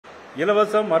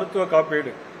இலவச மருத்துவ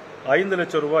காப்பீடு 5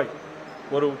 லட்சம் ரூபாய்,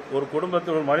 ஒரு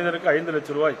குடும்பத்தில் ஒரு மனிதருக்கு 5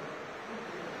 லட்சம் ரூபாய்.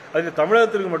 அதுக்கு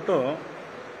தமிழகத்திற்கு மட்டும்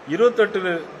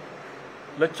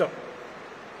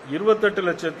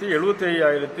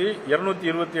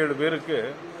 28,75,227 பேருக்கு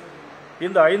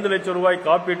இந்த 5 லட்சம் ரூபாய்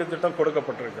காப்பீட்டு திட்டம்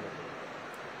கொடுக்கப்பட்டிருக்கிறது.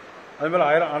 அதுபோல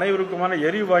அனைவருக்குமான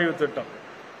எரிவாயு திட்டம்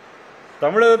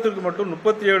தமிழகத்திற்கு மட்டும்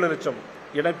 37 லட்சம்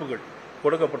இணைப்புகள்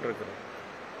கொடுக்கப்பட்டிருக்கிறது.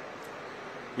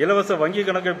 இலவச வங்கி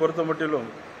கணக்கை பொறுத்த மட்டிலும்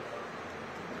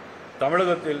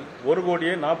தமிழகத்தில்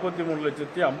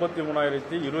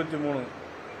 1,43,53,023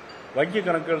 வங்கி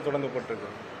கணக்குகள் தொடங்கப்பட்டிருக்கு.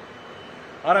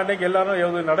 ஆனால் இன்னைக்கு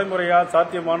எல்லாரும் நடைமுறையா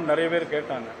சாத்தியமானு நிறைய பேர்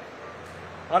கேட்டாங்க.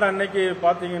 ஆனால் இன்னைக்கு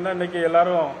பார்த்தீங்கன்னா இன்னைக்கு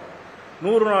எல்லாரும்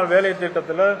 100 நாள் வேலை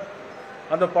திட்டத்தில்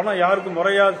அந்த பணம் யாருக்கும்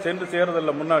முறையா சென்று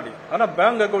சேரதில்லை முன்னாடி. ஆனால்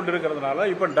பேங்க் அக்கௌண்ட் இருக்கிறதுனால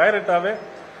இப்போ டைரக்டாவே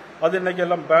அது இன்னைக்கு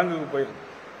எல்லாம் பேங்குக்கு போயிருக்கு.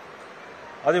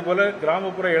 அதே போல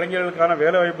கிராமப்புற இளைஞர்களுக்கான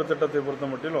வேலைவாய்ப்பு திட்டத்தை பொறுத்த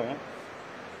மட்டிலும்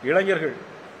இளைஞர்கள்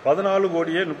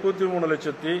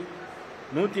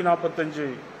 14,33,145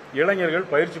 இளைஞர்கள்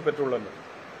பயிற்சி பெற்றுள்ளனர்.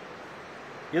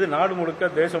 இது நாடு முழுக்க,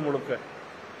 தேசம் முழுக்க.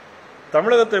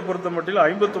 தமிழகத்தை பொறுத்த மட்டில்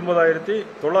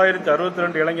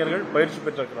 59,962 இளைஞர்கள் பயிற்சி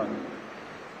பெற்றிருக்கிறாங்க.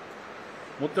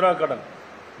 முத்ரா கடன்,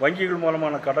 வங்கிகள்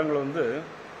மூலமான கடன்கள்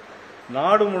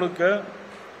நாடு முழுக்க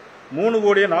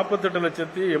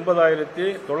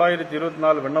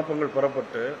 3,48,80,924 விண்ணப்பங்கள்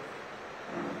பெறப்பட்டு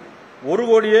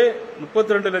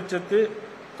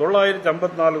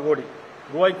 1,32,954 கோடி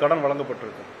ரூபாய் கடன்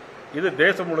வழங்கப்பட்டிருக்கு. இது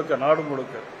தேசம் முழுக்க, நாடு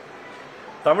முழுக்க.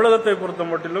 தமிழகத்தை பொறுத்த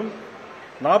மட்டிலும்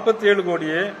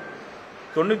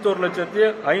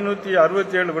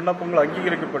 47,91,567 விண்ணப்பங்கள்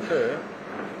அங்கீகரிக்கப்பட்டு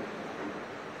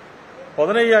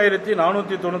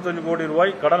 15,495 கோடி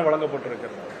ரூபாய் கடன்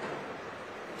வழங்கப்பட்டிருக்கிறது.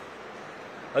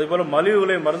 அதுபோல மலிவு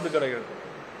விலை மருந்து கடைகள்,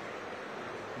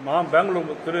 பெங்களூர்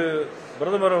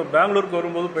பிரதமர் பெங்களூருக்கு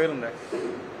வரும்போது போயிருந்தேன்.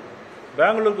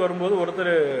 பெங்களூருக்கு வரும்போது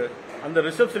ஒருத்தர் அந்த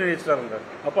ரிசப்ஷனிஸ்டா இருந்தார்.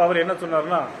 அப்ப அவர் என்ன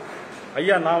சொன்னார்னா,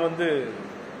 ஐயா நான்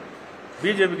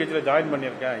பிஜேபி கட்சியில் ஜாயின்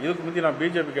பண்ணியிருக்கேன், இதுக்கு முந்தி நான்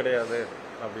பிஜேபி கிடையாது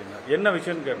அப்படின்னா. என்ன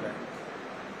விஷயம்னு கேட்டேன்.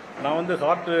 நான்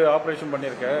ஹார்ட் ஆப்ரேஷன்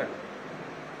பண்ணியிருக்கேன்,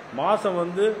 மாசம்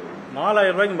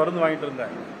 4,000 ரூபாய்க்கு மருந்து வாங்கிட்டு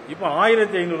இருந்தேன், இப்போ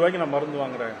 1,500 ரூபாய்க்கு நான் மருந்து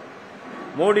வாங்குறேன்,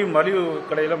 மோடி மலிவு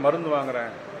கடையில் மருந்து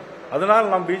வாங்குறேன், அதனால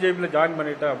நான் பிஜேபியில் ஜாயின்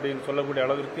பண்ணிட்டேன் அப்படின்னு சொல்லக்கூடிய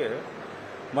அளவிற்கு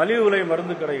மலிவு விலை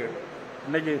மருந்து கடைகள்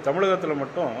இன்னைக்கு தமிழகத்தில்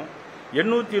மட்டும்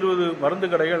 820 மருந்து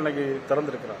கடைகள் இன்னைக்கு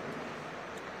திறந்திருக்கிறாங்க.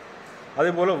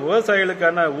 அதே போல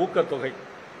விவசாயிகளுக்கான ஊக்கத்தொகை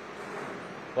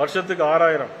வருஷத்துக்கு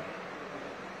 6,000,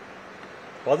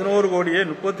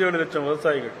 11,37 லட்சம்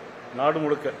விவசாயிகள் நாடு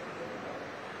முழுக்க.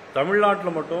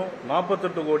 தமிழ்நாட்டில் மட்டும்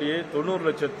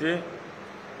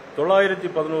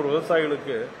 48,90,911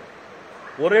 விவசாயிகளுக்கு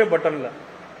ஒரே பட்டன்ல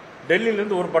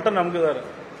டெல்லியிலிருந்து ஒரு பட்டன் அமுக்குதாரு.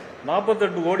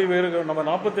 48 கோடி பேருக்கு, நம்ம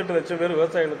 48 லட்சம் பேர்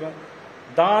விவசாயிகளுக்கும்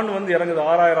தான் இறங்குது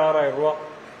 6,000 ரூபா.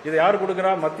 இது யார்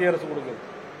கொடுக்குறா? மத்திய அரசு கொடுக்குது.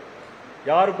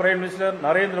 யார் prime minister?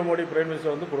 Narendra Modi prime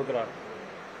minister கொடுக்கிறார்.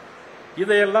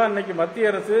 இதையெல்லாம் இன்னைக்கு மத்திய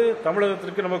அரசு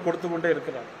தமிழகத்திற்கு நம்ம கொடுத்து கொண்டே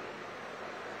இருக்கிறார்.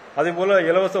 அதே போல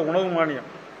இலவச உணவு மானியம்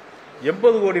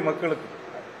 80 கோடி மக்களுக்கு,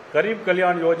 கரீப்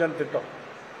கல்யாண் யோஜனா திட்டம்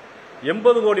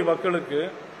 80 கோடி மக்களுக்கு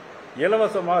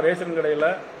இலவசமா ரேஷன் கடையில்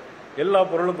எல்லா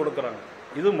பொருளும் கொடுக்கறாங்க.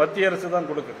 இது மத்திய அரசு தான்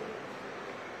கொடுக்குது.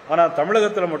 ஆனா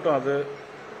தமிழகத்தில் மட்டும் அது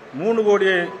 3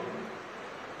 கோடியே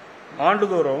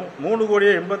ஆண்டுதோறும்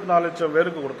 3,84 லட்சம்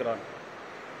பேருக்கு கொடுக்கிறாங்க.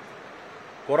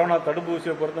 கொரோனா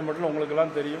தடுப்பூசியை பொறுத்த மட்டும் உங்களுக்கு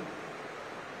எல்லாம் தெரியும்,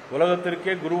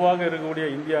 உலகத்திற்கே குருவாக இருக்கக்கூடிய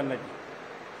இந்தியா இன்னைக்கு,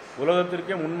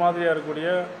 உலகத்திற்கே முன்மாதிரியா இருக்கக்கூடிய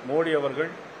மோடி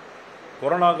அவர்கள்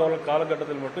கொரோனா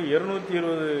காலகட்டத்தில் மட்டும்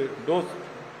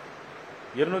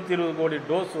 220 கோடி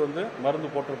டோஸ் மருந்து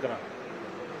போட்டிருக்கிறாங்க.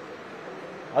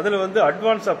 அதுல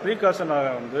அட்வான்ஸா ப்ரீகாஷனாக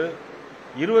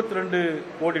 22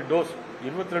 கோடி டோஸ்,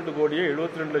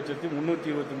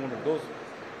 22,72,323 டோஸ்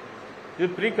இது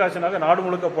ப்ரீகாஷனாக நாடு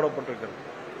முழுக்க போடப்பட்டிருக்கிறது.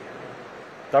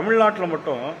 தமிழ்நாட்டில்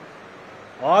மட்டும்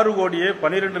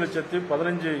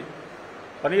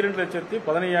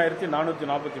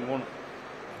 6,12,15,443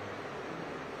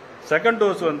 செகண்ட்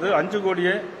டோஸ்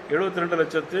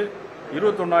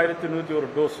 5,72,21,101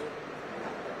 டோஸ்.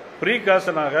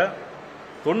 ப்ரீகாஷனாக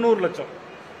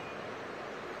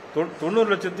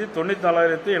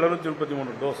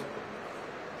 90,94,733 டோஸ்.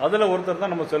 அதுல ஒருத்தர்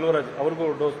தான் நம்ம செல்வராஜ், அவருக்கு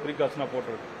ஒரு டோஸ் ப்ரீகாஷனா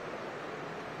போட்டிருக்கு.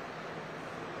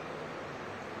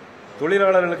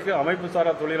 தொழிலாளர்களுக்கு, அமைப்பு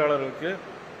சாரா தொழிலாளர்களுக்கு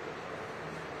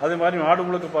அதே மாதிரி நாடு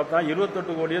முழுக்க பார்த்தா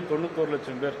 28,91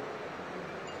 லட்சம் பேர்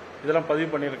இதெல்லாம் பதிவு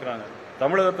பண்ணியிருக்கிறாங்க.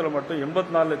 தமிழகத்தில் மட்டும்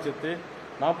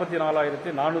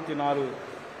 84,44,404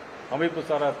 அமைப்பு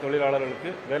சாரா தொழிலாளர்களுக்கு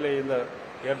வேலை இந்த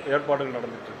ஏற்பாடுகள்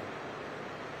நடந்துட்டு இருக்கு.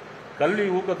 கல்வி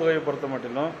ஊக்கத்தொகையை பொறுத்த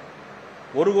மட்டும்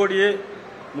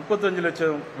 1,35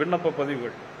 லட்சம் விண்ணப்ப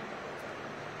பதிவுகள்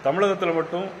தமிழகத்தில்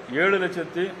மட்டும்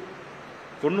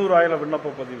 7,90,000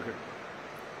 விண்ணப்ப பதிவுகள்.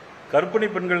 கர்ப்பிணி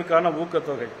பெண்களுக்கான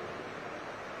ஊக்கத்தொகை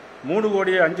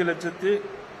 3,05,00,000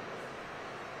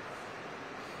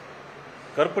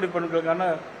 கர்ப்பிணி பெண்களுக்கான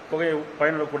தொகையை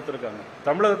பயனுள்ள கொடுத்துருக்காங்க.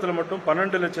 தமிழகத்தில் மட்டும்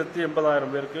 12,80,000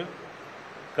 பேருக்கு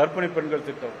கர்ப்பிணி பெண்கள்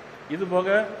திட்டம். இதுபோக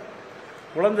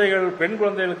குழந்தைகள் பெண்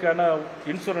குழந்தைகளுக்கான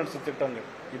இன்சூரன்ஸ் திட்டங்கள்.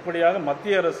 இப்படியாக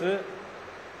மத்திய அரசு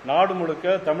நாடு முழுக்க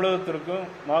தமிழகத்திற்கும்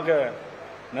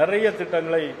நிறைய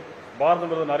திட்டங்களை பாரத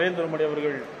பிரதமர் நரேந்திர மோடி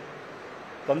அவர்கள்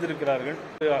தந்திருக்கிறார்கள்.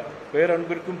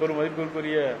 பேரன்பிற்கும் பெரும்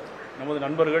மதிப்பிற்குரிய நமது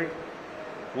நண்பர்கள்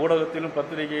ஊடகத்திலும்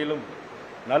பத்திரிகையிலும்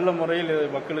நல்ல முறையில்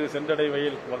மக்களுக்கு சென்றடை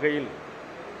வகையில்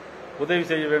உதவி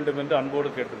செய்ய வேண்டும் என்று அன்போடு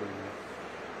கேட்டுக்கொள்கிறேன்.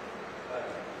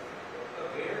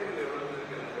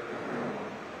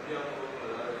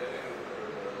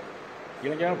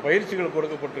 இலங்கையான பயிற்சிகள்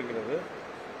கொடுக்கப்பட்டிருக்கிறது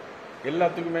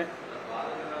எல்லாத்துக்குமே.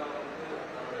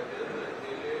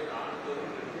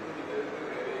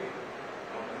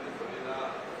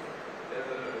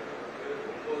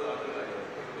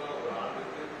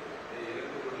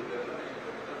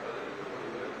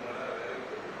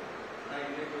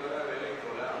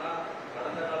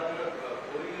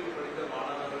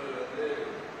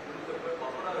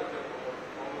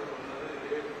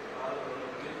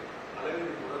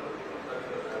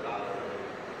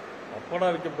 பப்படா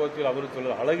வைக்க போச்சு அவர்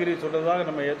சொல்ல அழகிரி சொல்றதாக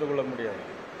நம்ம ஏற்றுக்கொள்ள முடியாது.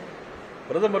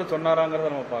 பிரதமர்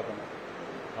சொன்னாராங்கிறத நம்ம பார்க்கணும்.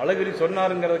 அழகிரி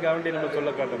சொன்னாருங்கிறதுக்காக வேண்டி நம்ம சொல்ல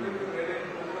காட்ட முடியும்.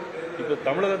 இப்போ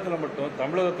தமிழகத்தில் மட்டும்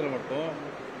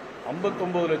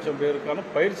 59 லட்சம் பேருக்கான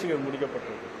பயிற்சிகள்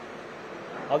முடிக்கப்பட்டிருக்கு.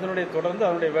 அதனுடைய தொடர்ந்து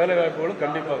அதனுடைய வேலை வாய்ப்புகளும்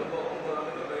கண்டிப்பாக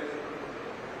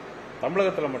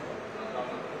தமிழகத்தில் மட்டும்.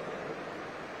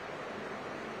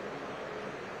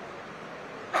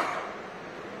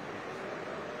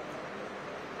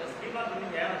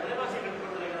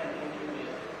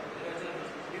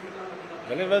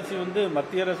 விலைவாசி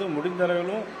மத்திய அரசு முடிந்த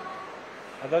அளவிலும்,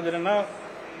 அதாவது என்னன்னா,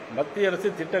 மத்திய அரசு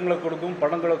திட்டங்களை கொடுக்கும்,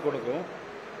 பணங்களை கொடுக்கும்.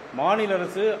 மாநில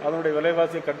அரசு அதனுடைய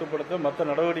விலைவாசியை கட்டுப்படுத்த மற்ற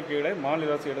நடவடிக்கைகளை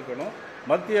மாநில அரசு எடுக்கணும்.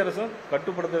 மத்திய அரசும்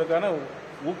கட்டுப்படுத்துவதற்கான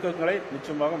ஊக்கங்களை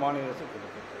நிச்சயமாக மாநில அரசு கொடுக்கும்.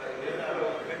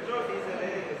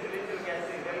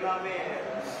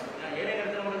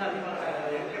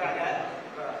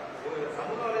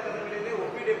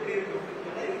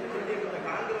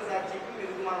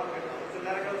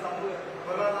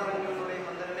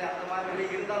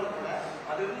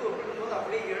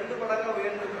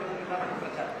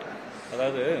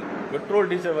 அதாவது பெட்ரோல்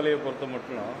டீசல் விலையை பொறுத்த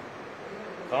மட்டும்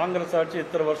காங்கிரஸ் ஆட்சி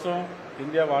இத்தனை வருஷம்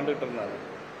இந்தியாவை ஆண்டுகிட்டு இருந்தாங்க.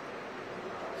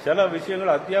 சில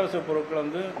விஷயங்கள் அத்தியாவசிய பொருட்கள்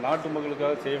நாட்டு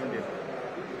மக்களுக்காக செய்ய வேண்டியிருக்கு.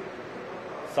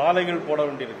 சாலைகள் போட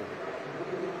வேண்டியிருக்கு.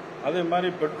 அதே மாதிரி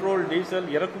பெட்ரோல் டீசல்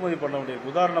இறக்குமதி பண்ண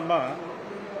வேண்டியிருக்கு. உதாரணமாக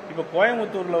இப்போ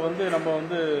கோயம்புத்தூரில் நம்ம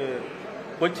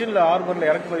கொச்சினில் ஹார்பரில்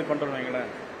இறக்குமதி பண்ணுறோம்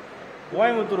வைங்களேன்,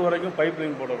 கோயம்புத்தூர் வரைக்கும் பைப்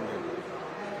லைன் போட வேண்டியிருக்கு.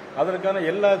 அதற்கான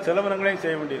எல்லா செலவினங்களையும்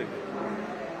செய்ய வேண்டியிருக்கு.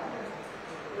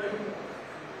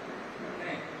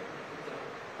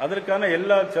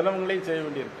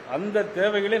 அந்த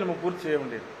தேவைகளை நம்ம பூர்த்தி செய்ய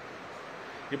வேண்டியிருக்கு.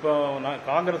 இப்போ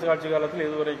காங்கிரஸ் ஆட்சி காலத்தில்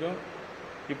இதுவரைக்கும்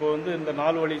இப்போ இந்த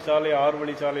 4 வழி சாலை 6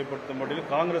 வழி சாலை பொறுத்த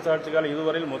மட்டும் காங்கிரஸ் ஆட்சி காலம்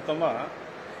இதுவரையில் மொத்தமாக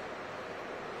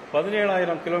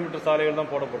 17,000 கிலோமீட்டர் சாலைகள்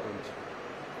தான் போடப்பட்டிருந்துச்சு.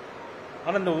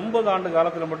 ஆனால் இந்த 9 ஆண்டு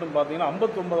காலத்தில் மட்டும் பார்த்தீங்கன்னா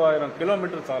 59,000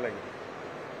 கிலோமீட்டர் சாலைகள்.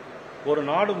 ஒரு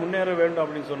நாடு முன்னேற வேண்டும்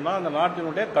அப்படின்னு சொன்னால் அந்த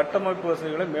நாட்டினுடைய கட்டமைப்பு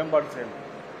வசதிகளை மேம்பாடு செய்யணும்.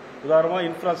 உதாரணமாக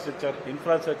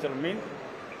இன்ஃப்ராஸ்ட்ரக்சர் மீன்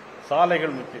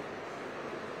சாலைகள் முக்கியம்.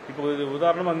 இப்போ இது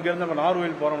உதாரணமாக இங்கேருந்து நம்ம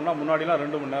நார்வேல் போகிறோம்னா முன்னாடிலாம்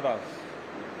 2 மணி நேரம் ஆகும்.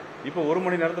 இப்போ 1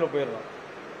 மணி நேரத்தில் போயிடலாம்.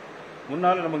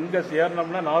 முன்னால் நம்ம இங்கே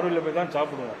ஏறினோம்னா நார்வேலில் போய் தான்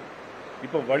சாப்பிடுவோம்.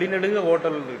 இப்போ வழிநெடுங்க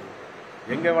ஹோட்டல் இருக்கு,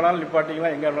 எங்கே வேணாலும்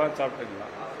நிப்பாட்டிக்கலாம், எங்கே வேணாலும்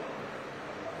சாப்பிட்டுக்கலாம்.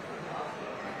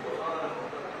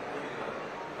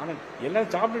 ஆனால்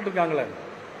எல்லாம் சாப்பிட்டுட்டு இருக்காங்களே,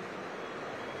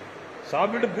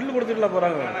 சாப்பிட்டு பில்லு கொடுத்துட்டுலாம்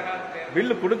போகிறாங்க.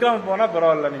 பில்லு கொடுக்காம போனால்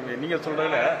பரவாயில்ல. நீங்கள்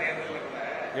சொல்கிறதுல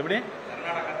எப்படி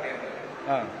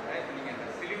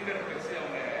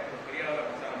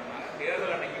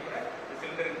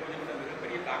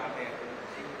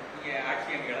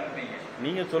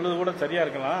நீங்க சொல்றது கூட சரியா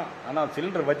இருக்கலாம். ஆனா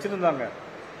சிலிண்டர் வச்சிருந்தாங்க,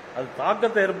 அது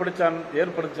தாக்கத்தை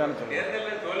ஏற்படுத்தான்னு சொல்லுங்க.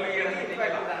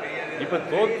 இப்ப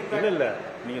இல்ல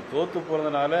நீங்க தோத்து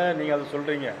போறதுனால நீங்க அதை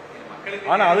சொல்றீங்க.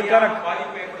 ஆனா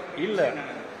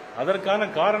அதற்கான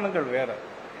காரணங்கள் வேற.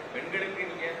 பெண்களுக்கு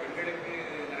நிறைய முக்கியத்துவம்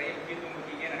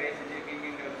கொடுத்தீங்க, நிறைய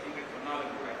செஞ்சிருக்கீங்கிற விஷயங்கள்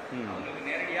சொன்னாலும் கூட அவங்களுக்கு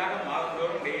நேரடியாக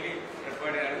மாதந்தோறும் டெய்லி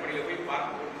அடிப்படையில் போய்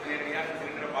பார்க்கும்போது நேரடியாக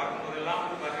சிலிண்டரை பார்க்கும்போதெல்லாம்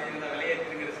இந்த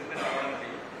விலையேற்றுங்கிற சிந்தனை வளர்ந்து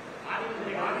செய்யும்.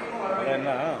 என்ன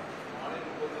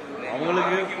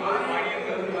அவங்களுக்கு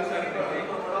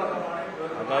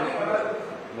அதாவது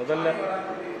முதல்ல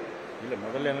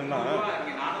என்னன்னா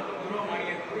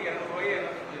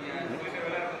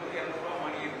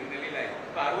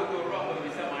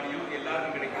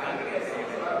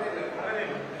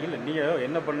இல்லை நீங்கள்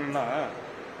என்ன பண்ணுன்னா,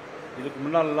 இதுக்கு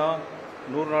முன்னாலெலாம்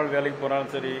 100 நாள் வேலைக்கு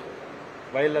போகிறாலும் சரி,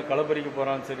 வயலில் களப்பறிக்கு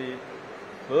போகிறாலும் சரி,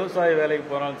 விவசாய வேலைக்கு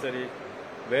போகிறாலும் சரி,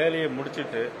 வேலையை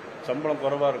முடிச்சுட்டு சம்பளம்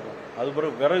குறைவாக இருக்கும். அது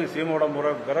பிறகு விறகு சீமோட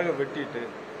விறகை வெட்டிட்டு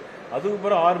அதுக்கு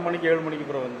பிறகு 6 மணிக்கு 7 மணிக்கு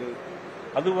பிறகு வந்து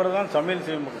அதுக்கு பிறகு தான் சமையல்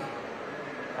செய்ய முடியும்.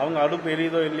 அவங்க அடுப்பு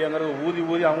எரியுதோ இல்லையாங்கிறது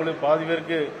ஊதி அவங்களுக்கு பாதி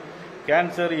பேருக்கு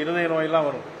கேன்சர், இருதய நோயெல்லாம்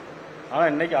வரும்.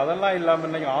 ஆனால் இன்னைக்கு அதெல்லாம் இல்லாமல்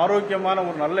இன்னைக்கு ஆரோக்கியமான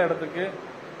ஒரு நல்ல இடத்துக்கு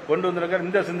கொண்டு வந்திருக்கார்.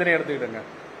 இந்த சிந்தனையை எடுத்துக்கிட்டேங்க.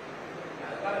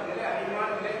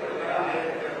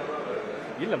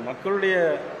 இல்லை, மக்களுடைய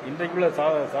இன்றைக்குள்ள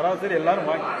சராசரி எல்லாரும்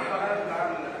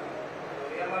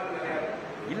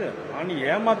இல்லை, மானியம்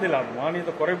ஏமாத்தலாம்,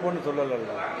 மானியத்தை குறைப்போன்னு சொல்லல.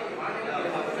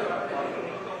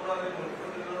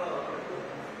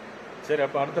 சரி,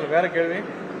 அப்ப அடுத்த வேற கேள்வி.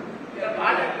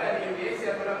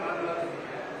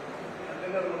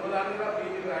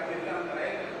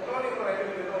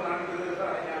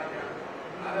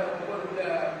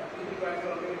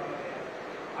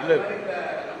 இல்ல,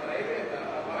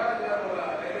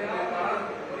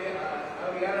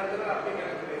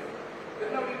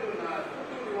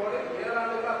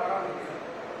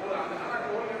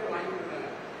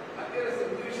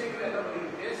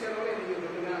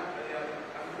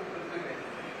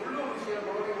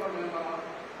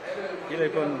 இல்லை,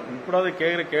 இப்போ இப்படாவது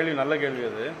கேட்குற கேள்வி நல்ல கேள்வி.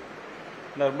 அது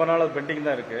இந்த ரொம்ப நாள் அது பெண்டிங்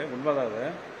தான் இருக்குது.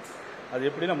 உண்மைதான். அது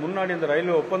எப்படின்னா, முன்னாடி இந்த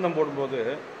ரயில்வே ஒப்பந்தம் போடும்போது,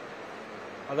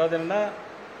 அதாவது என்னென்னா,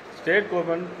 ஸ்டேட்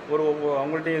கவர்மெண்ட்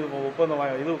அவங்கள்ட்டையும் ஒப்பந்தம்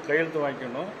இது கையெழுத்து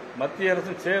வாங்கிக்கணும், மத்திய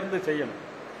அரசும் சேர்ந்து செய்யணும்.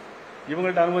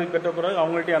 இவங்கள்ட்ட அனுமதி பெற்ற பிறகு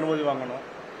அவங்கள்ட்டையும் அனுமதி வாங்கணும்.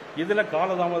 இதில்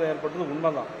காலதாமதம் ஏற்பட்டது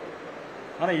உண்மைதான்.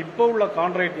 ஆனால் இப்போ உள்ள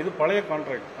கான்ட்ராக்ட், இது பழைய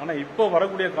கான்ட்ராக்ட். ஆனால் இப்போ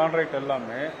வரக்கூடிய கான்ட்ராக்ட்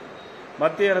எல்லாமே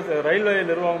மத்திய அரசு ரயில்வே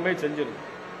நிர்வாகமே செஞ்சிருக்கு.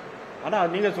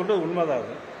 ஆனால் நீங்கள் சொல்கிறது உண்மைதான்.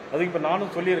 அதுக்கு இப்போ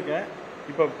நானும் சொல்லியிருக்கேன்.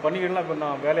 இப்போ பணிகள்லாம் இப்போ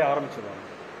நான் வேலையை ஆரம்பிச்சிடுவேன்.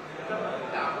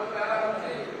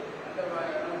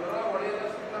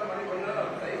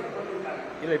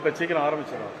 இல்லை, இப்போ சீக்கிரம்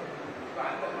ஆரம்பிச்சிடுவாங்க.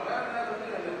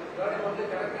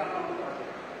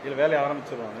 இல்லை, வேலையை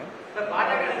ஆரம்பிச்சிடுவாங்க.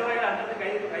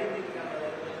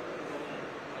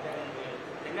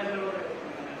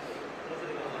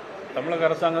 தமிழக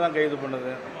அரசாங்கம் தான் கைது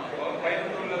பண்ணுது.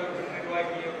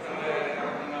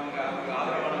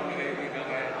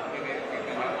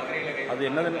 அது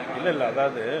என்னது? இல்லை,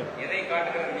 அதாவது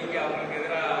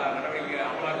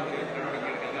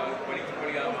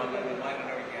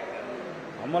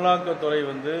அமலாக்கத்துறை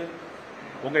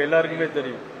உங்கள் எல்லாருக்குமே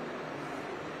தெரியும்,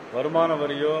 வருமான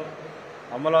வரியோ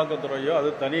அமலாக்கத்துறையோ அது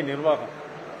தனி நிர்வாகம்.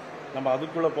 நம்ம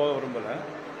அதுக்குள்ளே போக விரும்பலை.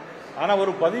 ஆனால்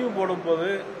ஒரு பதிவு போடும்போது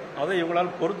அதை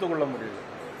இவங்களால் பொறுத்து கொள்ள முடியுது.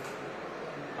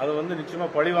 அது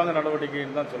நிச்சயமாக பழிவாங்க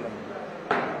நடவடிக்கைன்னு தான் சொல்ல முடியும்.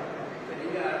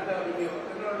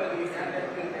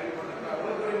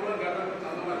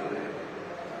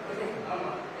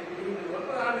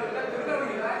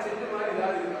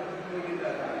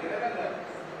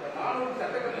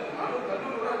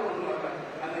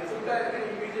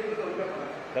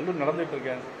 கல்லூரி நடந்துட்டு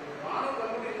இருக்கேன்.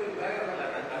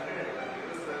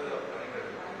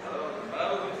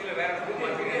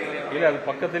 இல்லை, அது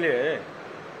பக்கத்திலே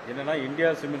என்னன்னா, இந்தியா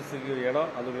சிமெண்ட்ஸுக்கு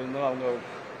இடம் அது இருந்தாலும் அவங்க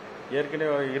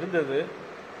ஏற்கனவே இருந்தது.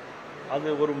 அது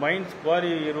ஒரு மைன்ஸ் குவாரி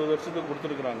 20 வருஷத்துக்கு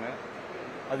கொடுத்துருக்குறாங்க.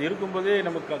 அது இருக்கும்போதே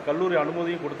நமக்கு கல்லூரி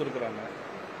அனுமதியும் கொடுத்துருக்குறாங்க.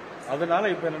 அதனால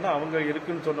இப்போ என்னென்னா, அவங்க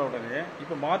இருக்குன்னு சொன்ன உடனே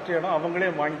இப்போ மாற்று இடம்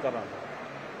அவங்களே வாங்கி தராங்க.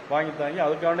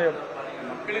 அதுக்கான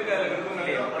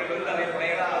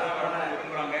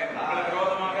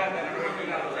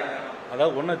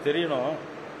அதாவது ஒன்று தெரியணும்,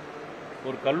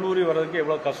 ஒரு கல்லூரி வர்றதுக்கு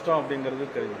எவ்வளோ கஷ்டம் அப்படிங்கிறது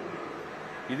தெரியும்.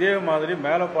 இதே மாதிரி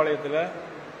மேலப்பாளையத்தில்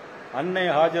அன்னை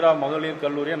ஹாஜரா மகளிர்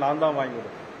கல்லூரியை நான் தான் வாங்கி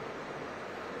கொடுத்தேன்.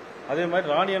 அதே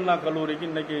மாதிரி ராணி அண்ணா கல்லூரிக்கு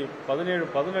இன்னைக்கு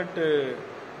 17-18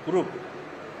 குரூப்,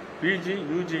 பிஜி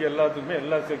யூஜி எல்லாத்துக்குமே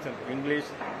எல்லா section,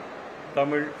 English,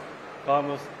 Tamil,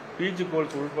 commerce, PG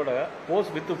course உள்பட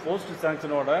போஸ்ட்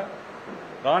சாங்ஷனோட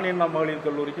ராணி அண்ணா மகளிர்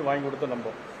கல்லூரிக்கு வாங்கி கொடுத்த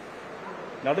நம்பர்.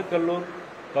 நடுக்கல்லூர்,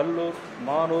 கல்லூர்,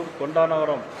 மானூர்,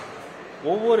 கொண்டாநகரம்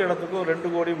ஒவ்வொரு இடத்துக்கும் 2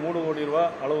 கோடி 3 கோடி ரூபா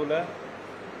அளவில்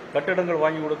கட்டிடங்கள்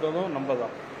வாங்கி கொடுத்ததும் நம்ம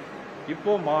தான்.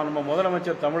 இப்போ நம்ம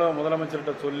முதலமைச்சர், தமிழக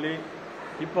முதலமைச்சர்கிட்ட சொல்லி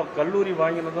இப்போ கல்லூரி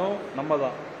வாங்கினதும் நம்ம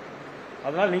தான்.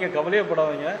 அதனால் நீங்கள்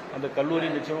கவலையப்படாதீங்க, அந்த கல்லூரி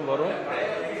நிச்சயமாக வரும்.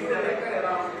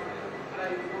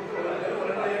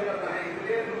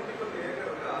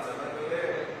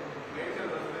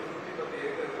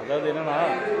 அதாவது என்னன்னா,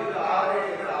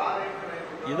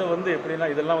 இதை எப்படின்னா,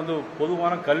 இதெல்லாம்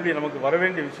பொதுவான கல்வி நமக்கு வர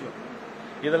வேண்டிய விஷயம்.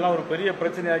 இதெல்லாம் ஒரு பெரிய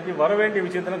பிரச்சனையாக்கி வர வேண்டிய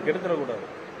விஷயத்தெல்லாம் கெடுத்துடக்கூடாது.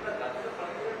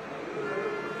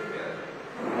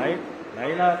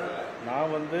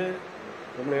 நான் வந்து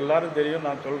உங்களுக்கு எல்லாரும் தெரியும்,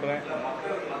 நான் சொல்றேன்.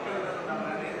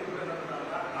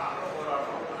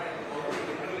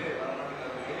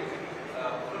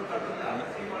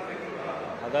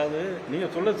 அதாவது நீங்க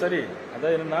சொல்ல சரி.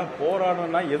 அதாவது என்னன்னா,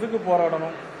 போராடணும்னா எதுக்கு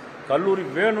போராடணும்? கல்லூரி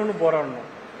வேணும்னு போராடணும்.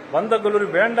 வந்த கல்லூரி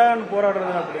வேண்டான்னு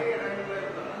போராடுறது அப்படி.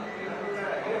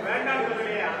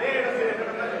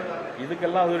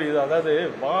 இதுக்கெல்லாம் அது ஒரு இது. அதாவது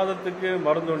வாதத்துக்கு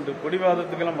மருந்து உண்டு,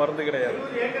 பிடிவாதத்துக்கெல்லாம் மருந்து கிடையாது.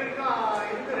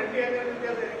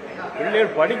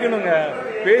 பிள்ளைகள் படிக்கணுங்க,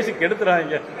 பேசி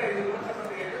கெடுத்துறாங்க.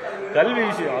 கல்வி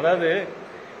விஷயம், அதாவது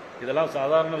இதெல்லாம்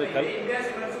சாதாரண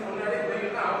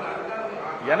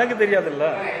எனக்கு தெரியாதுல்ல.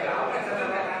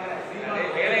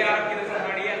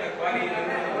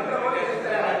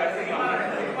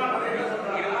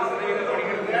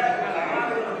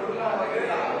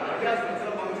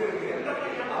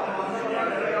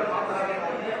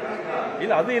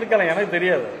 இல்ல அது இருக்கலாம், எனக்கு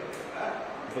தெரியாது.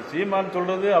 இப்ப சீமான்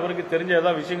சொல்றது அவருக்கு தெரிஞ்ச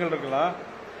ஏதாவது விஷயங்கள் இருக்கலாம்.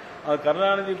 அது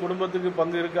கருணாநிதி குடும்பத்துக்கு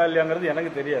பங்கு இருக்கா இல்லையாங்கிறது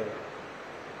எனக்கு தெரியாது.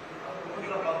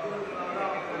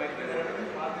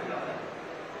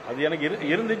 அது எனக்கு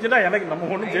இருந்துச்சுன்னா எனக்கு நம்ம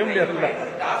ஒன்றும் செய்ய முடியாதுல்ல.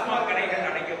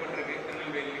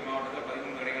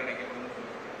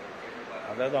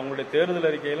 அதாவது அவங்களுடைய தேர்தல்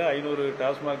அறிக்கையில் 500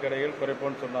 டாஸ்மாக் கடைகள்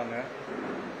குறைப்போன்னு சொன்னாங்க.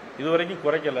 இதுவரைக்கும்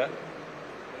குறைக்கல.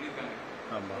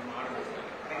 ஆமா,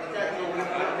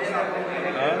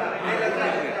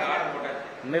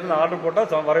 இன்னும் ஆர்டர்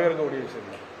போட்டால் வரவேற்கக்கூடிய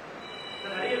விஷயம் தான்.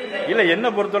 இல்லை, என்ன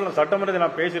பொறுத்தவரை சட்டமன்றத்தை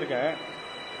நான் பேசியிருக்கேன்.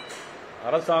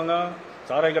 அரசாங்கம்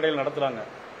சாராய கடையில் நடத்துகிறாங்க.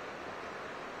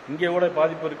 இங்கே கூட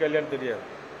பாதிப்பு இருக்கா இல்லையான்னு தெரியாது.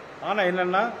 ஆனால்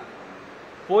என்னன்னா,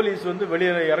 போலீஸ் வந்து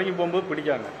வெளியே இறங்கி போகும்போது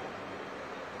பிடிக்காங்க.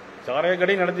 சாராய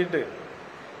கடை நடத்திட்டு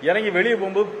இறங்கி வெளியே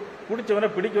போகும்போது பிடிச்சவனை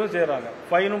பிடிக்கவும் செய்கிறாங்க,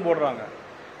 ஃபைனும் போடுறாங்க.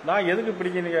 நான் எதுக்கு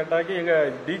பிடிக்கணும்னு கேட்டாக்கி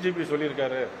எங்கள் டிஜிபி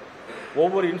சொல்லியிருக்காரு,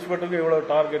 ஒவ்வொரு இன்ஸ்பெக்டருக்கும் இவ்வளோ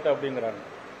டார்கெட் அப்படிங்கிறாங்க.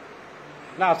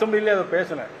 நான் அசம்பிளிலே அதை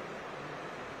பேசினேன்.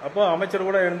 அப்போ அமைச்சர்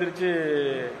கூட எழுந்திரிச்சு,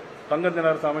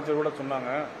 தங்கத்தினரசு அமைச்சர் கூட சொன்னாங்க,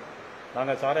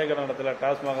 நாங்கள் சாராய கடை நடத்தல,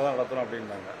 டாஸ்மாக தான் நடத்துகிறோம்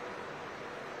அப்படின்னாங்க.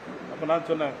 அப்போ நான்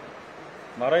சொன்னேன்,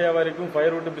 மர வியாபாரிக்கும்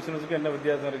ஃபயர்வுட் பிஸ்னஸுக்கும் என்ன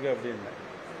வித்தியாசம் இருக்குது அப்படின்னு.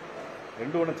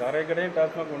 ரெண்டு ஒன்று, சாராய கடையும்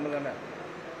டாஸ்மாக் ஒன்று தானே.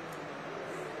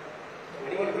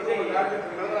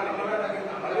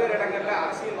 பல்வேறு இடங்கள்ல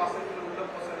அரசியல் வாசகங்கள் உள்ள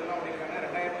போஸ்டர் எல்லாம் பண்ணிருக்காங்க.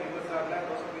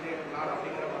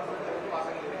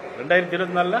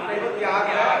 2024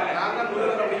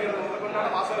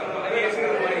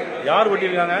 யார்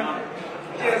ஒட்டியிருக்காங்க?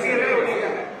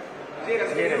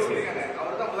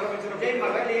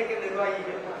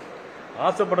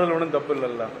 ஆசைப்படுறதுல ஒன்றும் தப்பு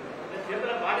இல்லைல்ல.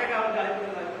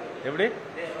 எப்படி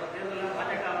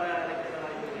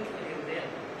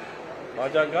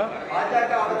பாஜக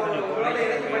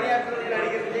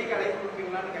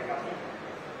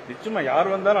நிச்சயமா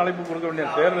யார் வந்தாலும் அழைப்பு கொடுக்க வேண்டிய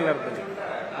தேர்தல் நேரத்தில்.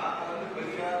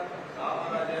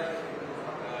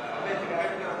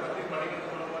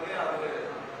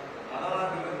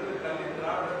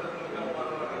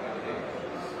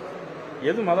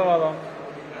 எது மதவாதம்?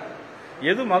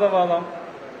 எது மதவாதம்?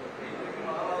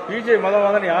 பிஜே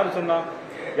மதவாதம் யாரு சொன்னா?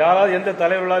 யாராவது எந்த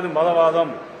தலைவர்களாவது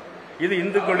மதவாதம் இது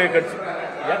இந்துக்களுடைய கட்சி?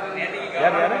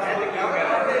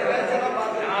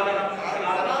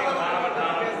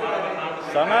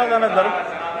 சனாதன தர்மம்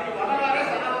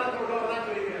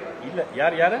இல்ல.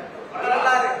 யார் யாரு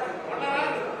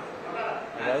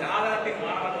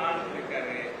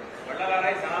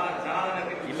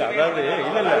இல்ல, அதாவது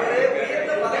இல்ல இல்ல,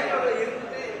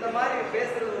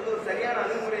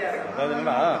 அதாவது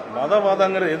என்னன்னா,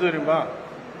 மதவாதங்கிறது எது தெரியுமா?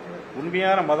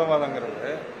 உண்மையான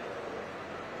மதவாதங்கிறது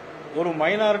ஒரு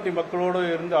மைனாரிட்டி மக்களோடு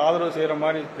இருந்து ஆதரவு செய்யற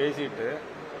மாதிரி பேசிட்டு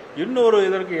இன்னொரு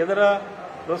இதற்கு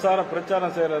எதிராக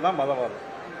பிரச்சாரம் செய்யறது தான் மதவாதம்.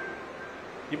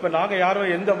 இப்ப நாங்க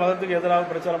யாரும் எந்த மதத்துக்கு எதிராக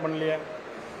பிரச்சாரம் பண்ணலையே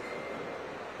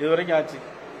இதுவரைக்கும் ஆச்சு.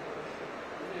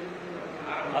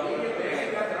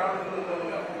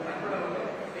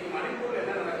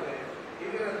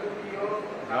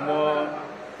 நம்ம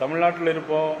தமிழ்நாட்டில்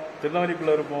இருப்போம்,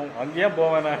 திருநெல்வேலிக்குள்ள இருப்போம், அங்கேயே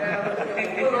போவேனே.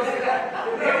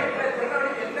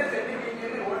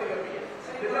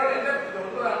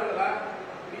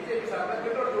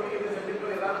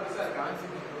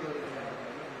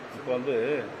 இப்போ வந்து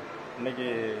இன்னைக்கு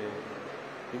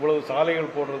இவ்வளவு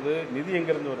சாலைகள் போடுறது நிதி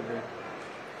எங்கிருந்து வருது?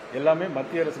 எல்லாமே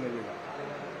மத்திய அரசு நிதி தான்.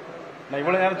 நான்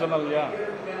இவ்வளவு நேரம் சொன்னேன் இல்லையா?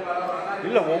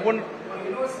 இல்ல, ஒவ்வொன்று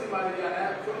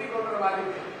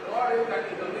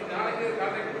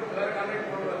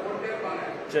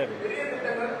சரி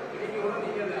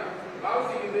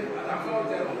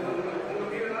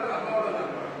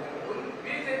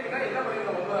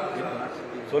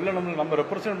சொல்லணும். நம்ம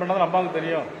ரெப்ரசன்ட் பண்ணாதான் அம்மாவுக்கு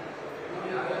தெரியும்.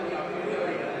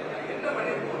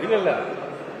 இல்ல இல்ல,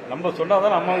 நம்ம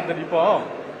சொன்னாதான் அம்மாவுக்கு தெரியும். இப்போ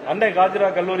அன்னை காஜிரா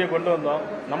கல்லூரியை கொண்டு வந்தோம்.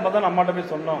 நம்ம தான் நம்மகிட்ட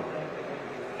போய் சொன்னோம்.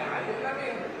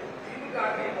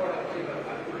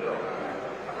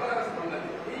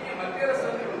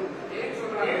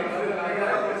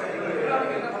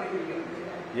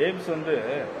 எய்ம்ஸ் வந்து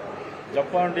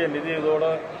ஜப்பானுடைய நிதி இதோட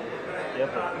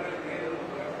ஏற்றம்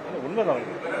உண்மைதான்.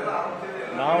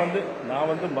 நான்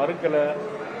வந்து மறுக்கலை.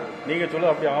 நீங்க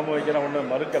சொல்ல அப்படி ஆம வைக்கிறேன் ஒன்று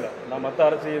மறுக்கலை. நான் மற்ற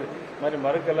அரசியல் மாதிரி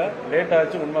மறுக்கலை. லேட்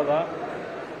ஆச்சு உண்மைதான்.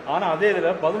 ஆனால் அதே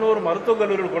இதில் 11 மருத்துவக்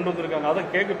கல்லூரிகள் கொண்டு வந்திருக்காங்க.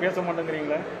 அதை பேச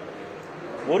மாட்டேங்கிறீங்களே.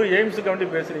 ஒரு எய்ம்ஸுக்கு வேண்டி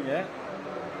பேசுறீங்க.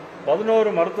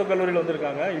 11 மருத்துவக் கல்லூரிகள்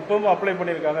வந்திருக்காங்க. இப்பவும் அப்ளை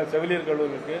பண்ணியிருக்காங்க செவிலியர்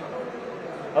கல்லூரிகளுக்கு.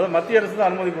 அதை மத்திய அரசு தான்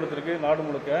அனுமதி கொடுத்துருக்கு நாடு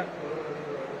முழுக்க.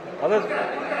 அதை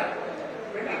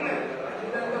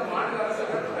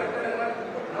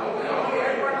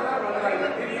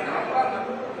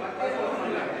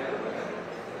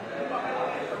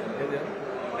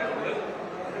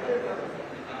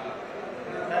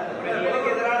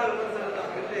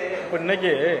இப்போ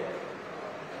இன்னைக்கு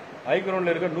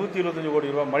ஹைகிரவுண்டில் இருக்க 125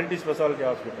 கோடி ரூபாய் மல்டி ஸ்பெஷாலிட்டி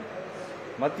ஹாஸ்பிட்டல்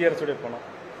மத்திய அரசுடைய பணம்.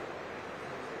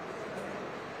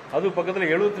 அது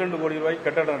பக்கத்தில் 72 கோடி ரூபாய்க்கு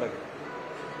கட்டடம் நடக்குது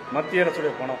மத்திய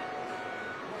அரசுடைய பணம்.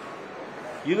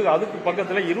 அதுக்கு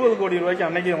பக்கத்தில் 20 கோடி ரூபாய்க்கு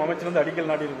அன்னைக்கு அமைச்சர் வந்து அடிக்கல்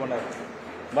நாட்டிட்டு போனார்.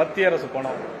 மத்திய அரசு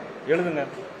பணம். எழுதுங்க.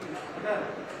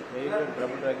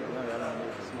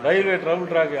 Railway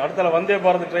trouble track. அடுத்தால வந்தே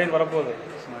பாரத் ட்ரெயின் வரப்போகுது.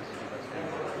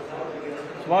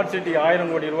 ஸ்மார்ட் சிட்டி 1000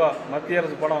 கோடி ரூபாய் மத்திய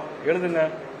அரசு பணம். எழுதுங்க.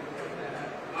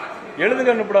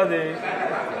 அனுப்படாது.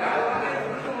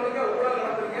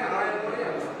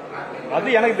 அது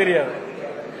எனக்கு தெரியாது.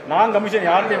 நான் கமிஷன்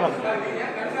யார்ட்டையும் வாங்க.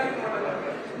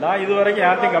 நான் இதுவரைக்கும்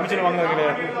யார்ட்டையும் கமிஷன் வாங்கினது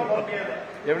கிடையாது.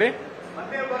 எப்படி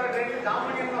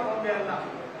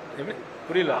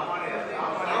புரியல?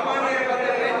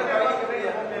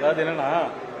 அதாவது என்னன்னா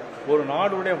ஒரு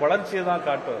நாடுடைய வளர்ச்சியை தான்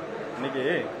காட்டும். இன்னைக்கு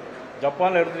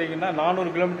ஜப்பான்ல எடுத்துட்டீங்கன்னா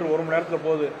 400 கிலோமீட்டர் 1 மணி நேரத்தில்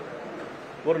போகுது.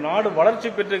 ஒரு நாடு வளர்ச்சி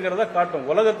பெற்றுங்கிறத காட்டும்.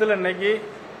 உலகத்தில் இன்னைக்கு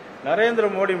நரேந்திர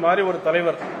மோடி மாதிரி ஒரு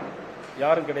தலைவர்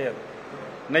யாரும் கிடையாது.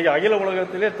 இன்னைக்கு அகில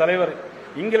உலகத்திலே தலைவர்.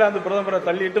 இங்கிலாந்து பிரதமரை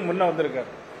தள்ளிட்டு முன்ன வந்திருக்கார்.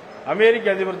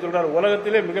 அமெரிக்க அதிபர் சொல்றார்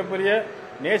உலகத்திலே மிகப்பெரிய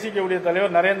நேசிக்கக்கூடிய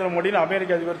தலைவர் நரேந்திர மோடின்னு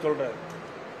அமெரிக்க அதிபர் சொல்றாரு.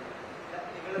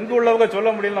 இங்கு உள்ளவங்க சொல்ல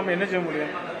முடியல. நம்ம என்ன செய்ய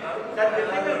முடியும்?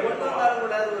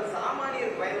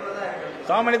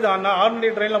 சாமானியத்தை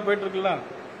ஆர்டினரி ட்ரெயின்ல போயிட்டு இருக்குல்ல.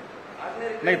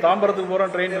 இன்னைக்கு தாம்பரத்துக்கு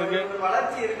போறோம் ட்ரெயின் இருக்கு.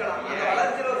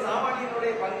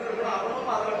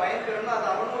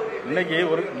 இன்னைக்கு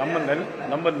ஒரு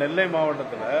நம்ம நெல்லை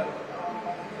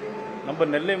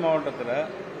மாவட்டத்தில்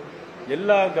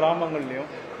எல்லா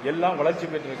கிராமங்கள்லயும் எல்லாம் வளர்ச்சி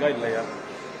பெற்றிருக்கா இல்லையா?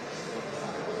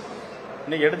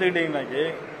 இன்னைக்கு எடுத்துக்கிட்டீங்கன்னாக்கி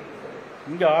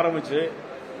இங்க ஆரம்பிச்சு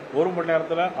 1 மணி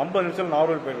நேரத்தில் 50 நிமிஷம்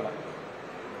நாகூர் போயிடலாம்.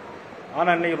 ஆனா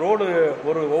இன்னைக்கு ரோடு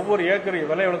ஒவ்வொரு ஏக்கர்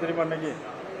விலை எவ்வளவு தெரியுமா? இன்னைக்கு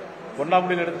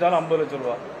பொன்னாம்படியில் எடுத்துட்டாலும் 50 லட்சம்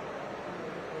ரூபா.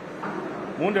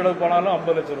 3 இடத்துக்கு போனாலும்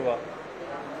 50 லட்சம் ரூபா.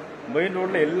 மெயின்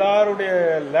ரோட்ல எல்லாருடைய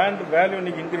லேண்ட் வேல்யூ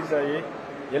இன்னைக்கு இன்க்ரீஸ் ஆகி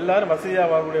எல்லாரும்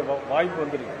வசதியாக வரக்கூடிய வாய்ப்பு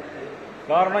வந்துருக்கு.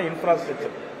 காரணம்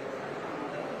இன்ஃப்ராஸ்ட்ரக்சர்.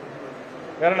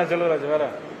 வேற என்ன செல்வராஜ்? வேற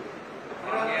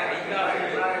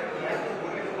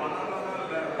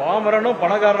பாமரனும்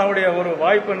பணக்காரனுடைய ஒரு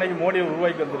வாய்ப்பு இன்னைக்கு மோடி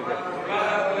உருவாக்கி வந்திருக்கு.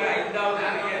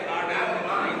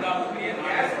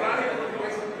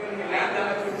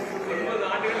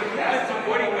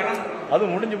 அது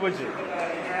முடிஞ்சு போச்சு.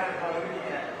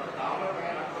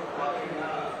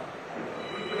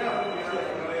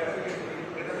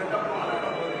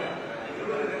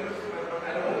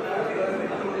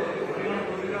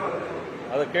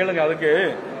 அதை கேளுங்க. அதுக்கு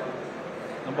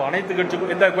நம்ம அனைத்து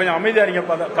கட்சிக்கும் இந்த கொஞ்சம் அமைதியா இருங்க.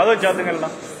 கதவை சாத்துங்க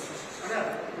எல்லாம்.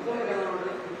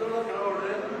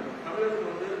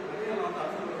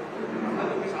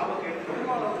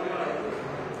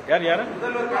 யார் யாரு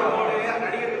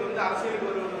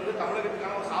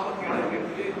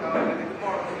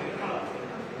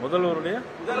முதல்வருடைய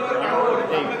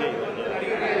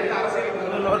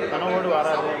கனவோடு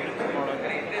வராது.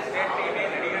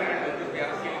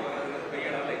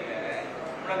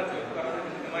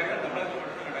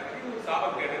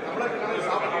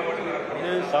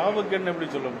 இது சாபக்கேடு எப்படி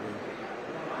சொல்ல முடியும்?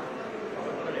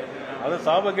 அது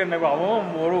சாபக்கேடு.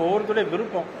 அவன் ஒவ்வொருத்தருடைய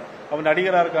விருப்பம். அவன்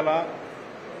நடிகராக இருக்கலாம்,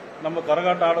 நம்ம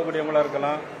கரகாட்டம் ஆடக்கூடியவங்களா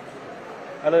இருக்கலாம்,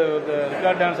 அது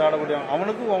ரிகார்ட் டான்ஸ் ஆடக்கூடிய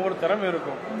அவனுக்கும் ஒவ்வொரு திறமை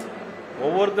இருக்கும்.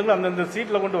 ஒவ்வொருத்தங்களும் அந்தந்த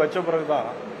சீட்டில் கொண்டு வச்ச பிறகுதான்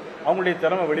அவங்களுடைய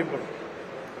திறமை வெளிப்படும்.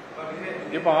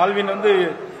 இப்போ ஆல்வின் வந்து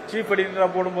சீஃப் எடிட்டராக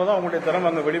போடும்போது தான் அவங்களுடைய திறமை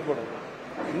அங்கே வெளிப்படும்.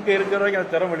 இங்கே இருக்கிற வரைக்கும்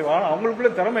அந்த திறமை வெளிப்படும். ஆனால்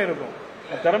அவங்களுக்குள்ளே திறமை இருக்கும்.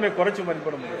 அந்த திறமையை குறைச்சி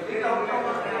மதிப்பிட முடியும்.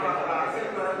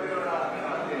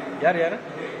 யார் யார்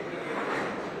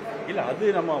இல்லை, அது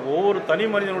நம்ம ஒவ்வொரு தனி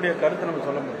மனிதனுடைய கருத்தை நம்ம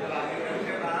சொல்ல முடியும்.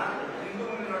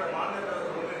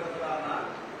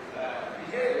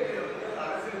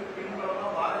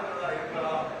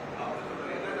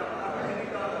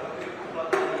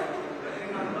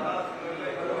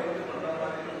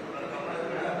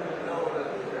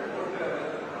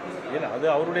 அது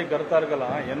அவருடைய கருத்தா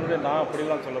இருக்கலாம், என்னுடைய நான்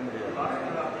அப்படிலாம் சொல்ல முடியாது.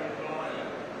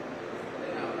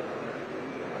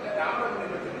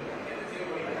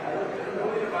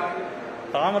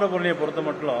 தாமிரபரணியை பொறுத்த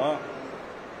மட்டும்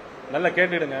நல்லா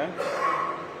கேட்டுடுங்க.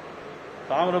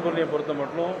 தாமிரபரணியை பொறுத்த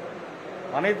மட்டும்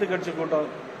அனைத்து கட்சி கூட்டம்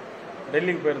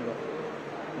டெல்லிக்கு போயிருந்தோம்.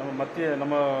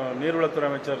 நம்ம நீர்வளத்துறை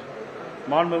அமைச்சர்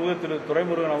மாண்புமிகு திரு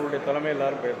துரைமுருகன் அவருடைய தலைமையில்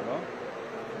எல்லாரும் போயிருந்தோம்.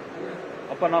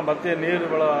 அப்போ நான் மத்திய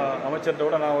நீர்வள அமைச்சர்கிட்ட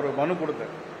கூட நான் ஒரு மனு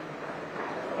கொடுத்தேன்.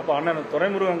 அப்போ அண்ணன்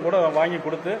துரைமுருகன் கூட வாங்கி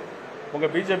கொடுத்து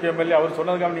உங்கள் பிஜேபி எம்எல்ஏ அவர்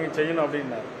சொன்னதுக்காக நீங்கள் செய்யணும்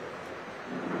அப்படின்னாரு,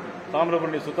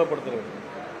 தாமிரபரணி சுத்தப்படுத்துறது.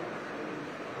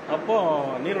 அப்போ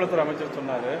நீர்வளத்துறை அமைச்சர்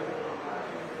சொன்னார்,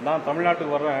 நான்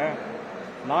தமிழ்நாட்டுக்கு வர்றேன்,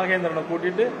 நாகேந்திரனை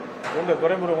கூட்டிட்டு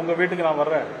உங்கள் வீட்டுக்கு நான்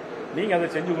வர்றேன், நீங்கள் அதை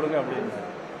செஞ்சு கொடுங்க அப்படின்னு.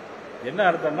 என்ன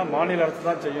அர்த்தம்னா மாநில அரசு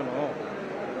தான் செய்யணும்,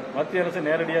 மத்திய அரசு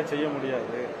நேரடியாக செய்ய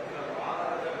முடியாது.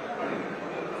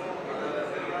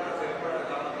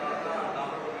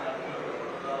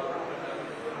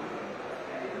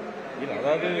 இல்லை,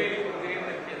 அதாவது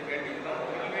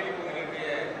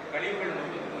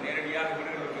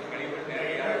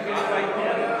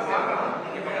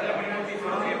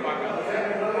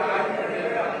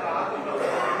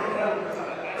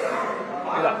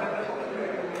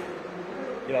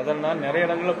அதெல்லாம் நிறைய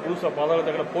இடங்களில் புதுசாக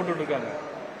பாதாளத்தை போட்டுட்டு இருக்காங்க.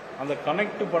 அந்த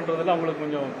கனெக்ட் பண்றதுல அவங்களுக்கு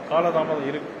கொஞ்சம் காலதாமதம்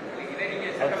இருக்கு.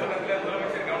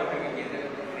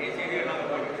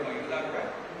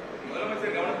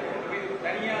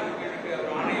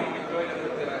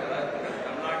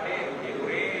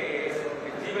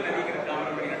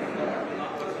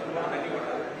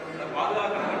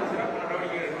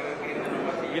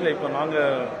 இல்லை, இப்போ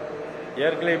நாங்கள்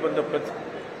ஏற்கனவே இப்போ இந்த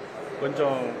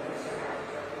கொஞ்சம்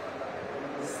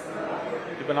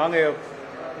இப்போ நாங்கள்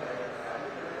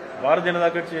பாரதிய ஜனதா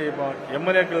கட்சி இப்போ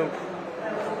எம்எல்ஏக்கள்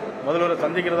முதல்வரை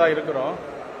சந்திக்கிறதா இருக்கிறோம்.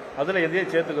 அதில்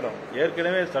எதையும் சேர்த்துக்கிறோம்.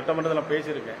 ஏற்கனவே சட்டமன்றத்தில் நான்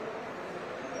பேசியிருக்கேன்,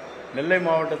 நெல்லை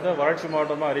மாவட்டத்தை வறட்சி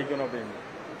மாவட்டமாக அறிவிக்கணும் அப்படின்னு.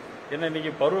 ஏன்னா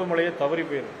இன்னைக்கு பருவமழையே தவறி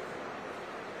போயிடும்.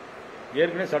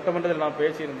 ஏற்கனவே சட்டமன்றத்தில் நான்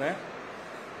பேசியிருந்தேன்.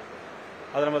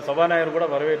 அதை நம்ம சபாநாயகர் கூட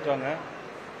வரவேற்றாங்க.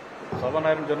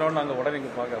 சபாநாயகர் சொன்னோன்னு நாங்கள் உடனே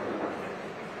இங்கே பார்க்க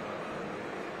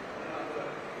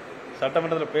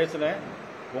சட்டமன்றத்தில் பேசினேன்.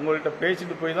 உங்கள்கிட்ட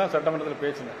பேசிட்டு போய் தான் சட்டமன்றத்தில்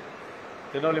பேசினேன்.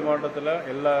 திருநெல்வேலி மாவட்டத்தில்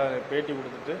எல்லா பேட்டி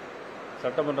கொடுத்துட்டு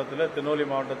சட்டமன்றத்தில் திருநெல்வேலி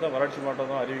மாவட்டத்தை வறட்சி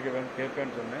மாவட்டம் தான் அறிவிக்க வேண்டும்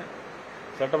கேட்பேன்னு சொன்னேன்.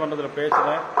 சட்டமன்றத்தில்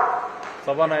பேசினேன்.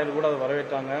 சபாநாயகர் கூட அதை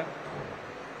வரவேற்றாங்க.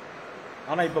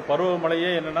 ஆனால் இப்போ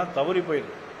பருவமழையே என்னென்னா தவறி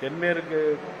போயிடுது. தென்மேற்கு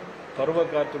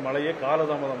பருவக்காற்று மழையே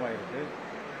காலதாமதமாக இருக்குது.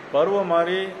 பருவம்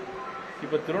மாறி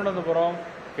இப்போ திருவனந்தபுரம்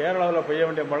கேரளாவில் பெய்ய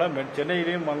வேண்டிய மழை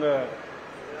சென்னையிலையும் அங்கே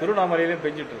திருவண்ணாமலையிலையும்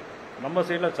பெஞ்சிட்டு இருக்கு. நம்ம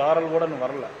சைடில் சாரல் கூட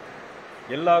வரல.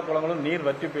 எல்லா குளங்களும் நீர்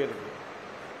வற்றி போயிருக்கு.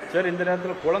 சரி, இந்த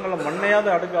நேரத்தில் குளங்களில் மண்ணையாவது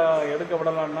எடுக்க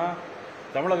விடலான்னா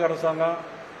தமிழக அரசாங்கம்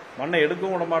மண்ணை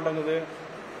எடுக்கவும் விட மாட்டேங்குது,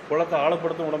 குளத்தை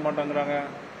ஆழப்படுத்தவும் விட மாட்டேங்கிறாங்க.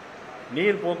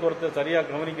 நீர் போக்குவரத்தை சரியாக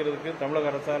கவனிக்கிறதுக்கு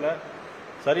தமிழக அரசால்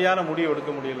சரியான முடிவு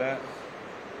எடுக்க முடியல.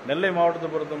 நெல்லை மாவட்டத்தை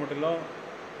பொறுத்த மட்டும்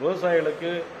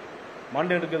விவசாயிகளுக்கு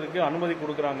மண் எடுக்கிறதுக்கு அனுமதி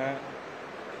கொடுக்குறாங்க,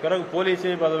 பிறகு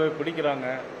போலீஸே அதை பிடிக்கிறாங்க.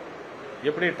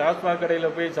 எப்படி டாஸ்மாக்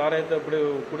கடையில் போய் சாராயத்தை இப்படி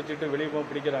குடிச்சிட்டு வெளியே போய்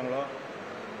பிடிக்கிறாங்களோ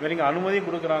இவங்க அனுமதியும்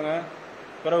கொடுக்குறாங்க,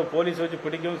 பிறகு போலீஸ் வச்சு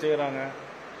பிடிக்கவும் செய்கிறாங்க.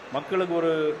 மக்களுக்கு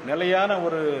ஒரு நிலையான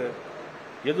ஒரு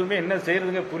எதுவுமே என்ன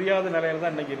செய்யறதுங்க புரியாத நிலையில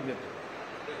தான் இன்னைக்கு இருந்துட்டு.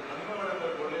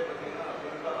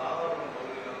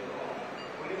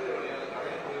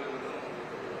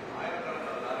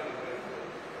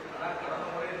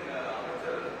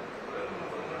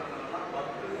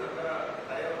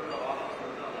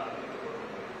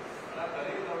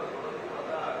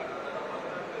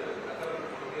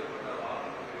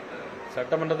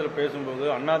 சட்டமன்றத்தில் பேசும்போது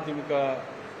அதிமுக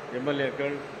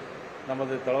எம்எல்ஏக்கள்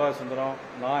நமது தலவாய் சுந்தரம்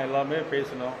நான் எல்லாமே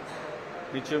பேசினோம்.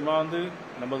 நிச்சயமாக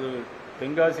நமது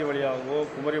தென்காசி வழியாகவோ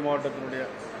குமரி மாவட்டத்தினுடைய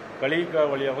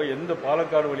களிக்காடு வழியாகவோ எந்த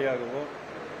பாலக்காடு வழியாகவோ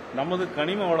நமது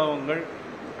கனிம வளங்கள்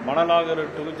மணலாக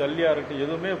இருக்கட்டும் ஜல்லியாக இருக்கட்டும்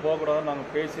எதுவுமே போகக்கூடாதுன்னு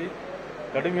நாங்கள் பேசி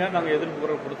கடுமையாக நாங்கள் எதிர்ப்பு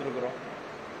குரல் கொடுத்துருக்குறோம்.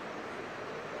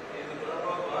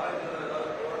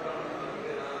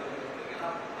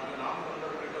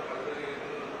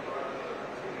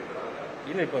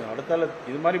 இல்லை, இப்போ அடுத்தால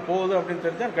இது மாதிரி போகுது அப்படின்னு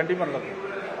தெரிஞ்சால் கண்டிப்பாக நடக்கும்.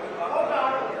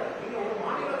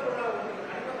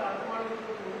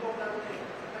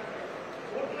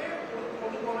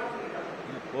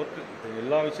 கோர்ட்டு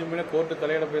எல்லா விஷயமுமே கோர்ட்டு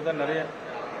தலையிட போய் தான் நிறைய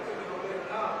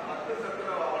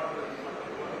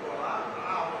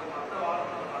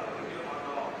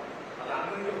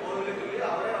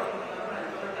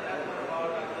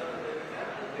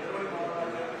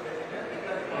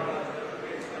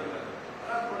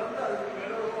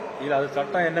இல்லை, அது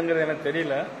சட்டம் என்னங்கிறது எனக்கு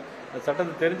தெரியல. அந்த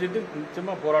சட்டத்தை தெரிஞ்சுட்டு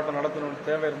நிச்சயமாக போராட்டம் நடத்தணும்னு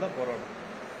தேவை இருந்தால் போராட்டம்.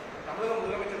 தமிழக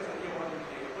முதலமைச்சர் சந்திக்க போறாங்க.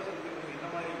 எப்ப சந்திக்கிறது? என்ன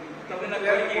மாதிரி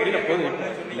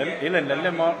இல்லை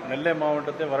நெல்லை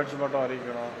மாவட்டத்தை வறட்சி மாவட்டம்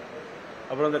அறிவிக்கணும்.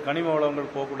 அப்புறம் இந்த கனிம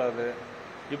வளங்கள் போகக்கூடாது.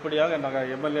 இப்படியாக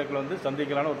நாங்கள் எம்எல்ஏக்கள் வந்து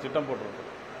சந்திக்கலான்னு ஒரு திட்டம் போட்டிருக்கோம்.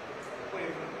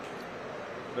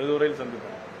 வெகுவரையில்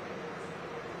சந்திப்போம்.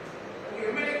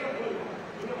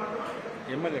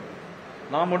 எம்எல்ஏ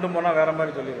நான் மட்டும் போனால் வேற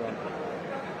மாதிரி சொல்லிடுவாங்க.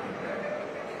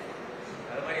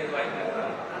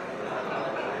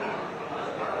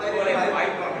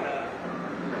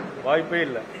 வாய்ப்பே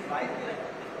இல்லை.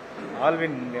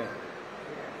 ஆல்வின்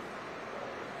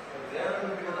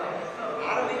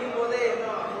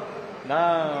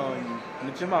நான்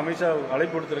நிச்சயமா அமித்ஷா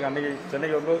அழைப்பு கொடுத்துருக்கேன். அன்னைக்கு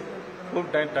சென்னைக்கு ரொம்ப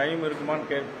கூப்பிட்டேன். டைம்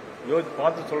இருக்குமான்னு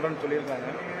பார்த்து சொல்றேன்னு சொல்லியிருக்காங்க.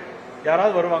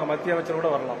 யாராவது வருவாங்க, மத்திய அமைச்சர் கூட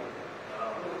வரலாம்.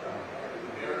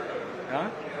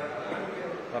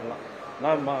 வரலாம்.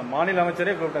 நான் மாநில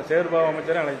அமைச்சரே கூப்பிட்டேன், சேர்பாபு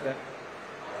அமைச்சரே அழைத்தேன்.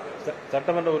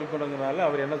 சட்டமன்ற உறுப்பினர்னால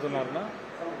அவர் என்ன சொன்னார்னா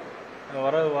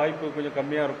வர வாய்ப்பு கொஞ்சம்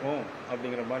கம்மியாக இருக்கும்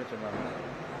அப்படிங்கிற மாதிரி சொன்னாங்க.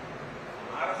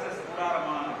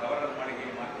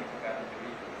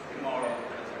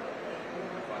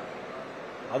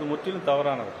 அது முற்றிலும்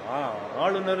தவறானது.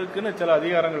 ஆளுநருக்குன்னு சில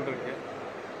அதிகாரங்கள் இருக்கு.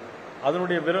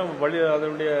 அதனுடைய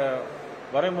அதனுடைய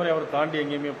வரைமுறை அவர் தாண்டி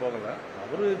எங்கேயுமே போகல.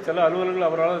 அவரு சில அலுவலர்கள்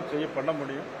அவரால் பண்ண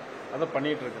முடியும், அதை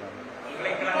பண்ணிட்டு இருக்கிறாங்க.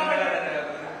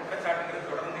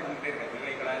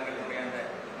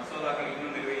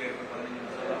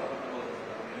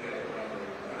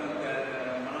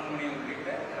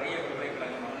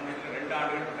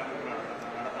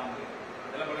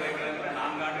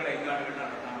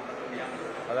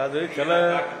 அதாவது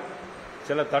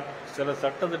சில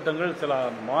சட்ட திட்டங்கள் சில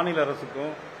மாநில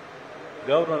அரசுக்கும்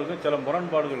கவர்னருக்கும் சில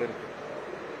முரண்பாடுகள் இருக்கு.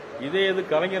 இதே இது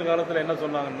கலைஞர் காலத்தில் என்ன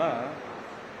சொன்னாங்கன்னா,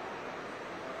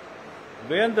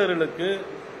 வேந்தர்களுக்கு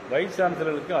வைஸ்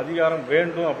சான்சலருக்கு அதிகாரம்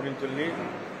வேண்டும் அப்படின்னு சொல்லி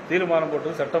தீர்மானம்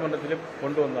போட்டு சட்டமன்றத்திலே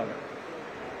கொண்டு வந்தாங்க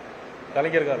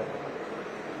கலைஞர் காலம்.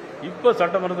 இப்ப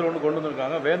சட்டமன்றத்தில் ஒன்று கொண்டு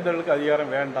வந்திருக்காங்க, வேந்தர்களுக்கு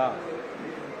அதிகாரம் வேண்டாம்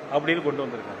அப்படின்னு கொண்டு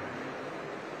வந்திருக்காங்க.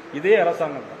 இதே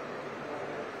அரசாங்கம் தான்.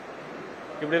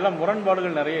 இப்படியெல்லாம்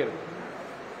முரண்பாடுகள் நிறைய இருக்கு.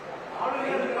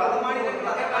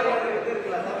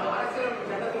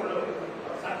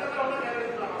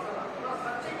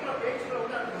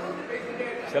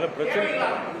 சில பிரச்சனை,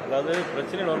 அதாவது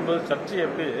பிரச்சனை வரும்போது சர்ச்சை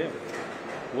எப்படி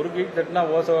ஒரு கை தட்டினா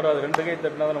ஓசை வராது, ரெண்டு கை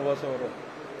தட்டினா தானே ஓசை வரும்.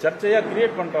 சர்ச்சையா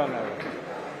கிரியேட் பண்றாங்க.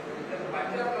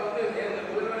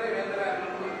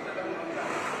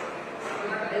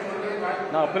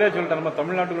 நான் அப்பவே சொல்லிட்டேன், நம்ம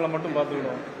தமிழ்நாட்டுக்குள்ள மட்டும்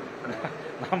பார்த்துக்கிடுவோம்.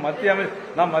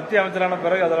 நான் மத்திய அமைச்சரான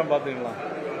பிறகு அதெல்லாம் பார்த்துக்கலாம்.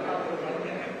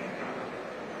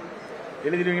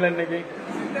 எழுதிடுவீங்களா இன்னைக்கு?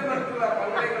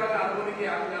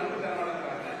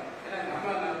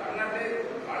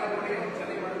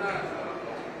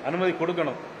 அனுமதி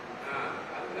கொடுக்கணும்.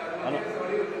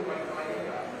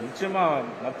 நிச்சயமா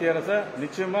மத்திய அரசை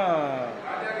நிச்சயமா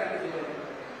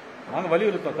நாங்க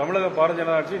வலியுறுத்தோம். தமிழக பாரதிய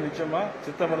ஜனதா ஆட்சி நிச்சயமா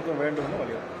சித்த மருத்துவம் வேண்டும்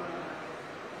வலியுறுத்தோம்.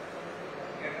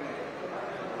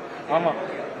 ஆமா.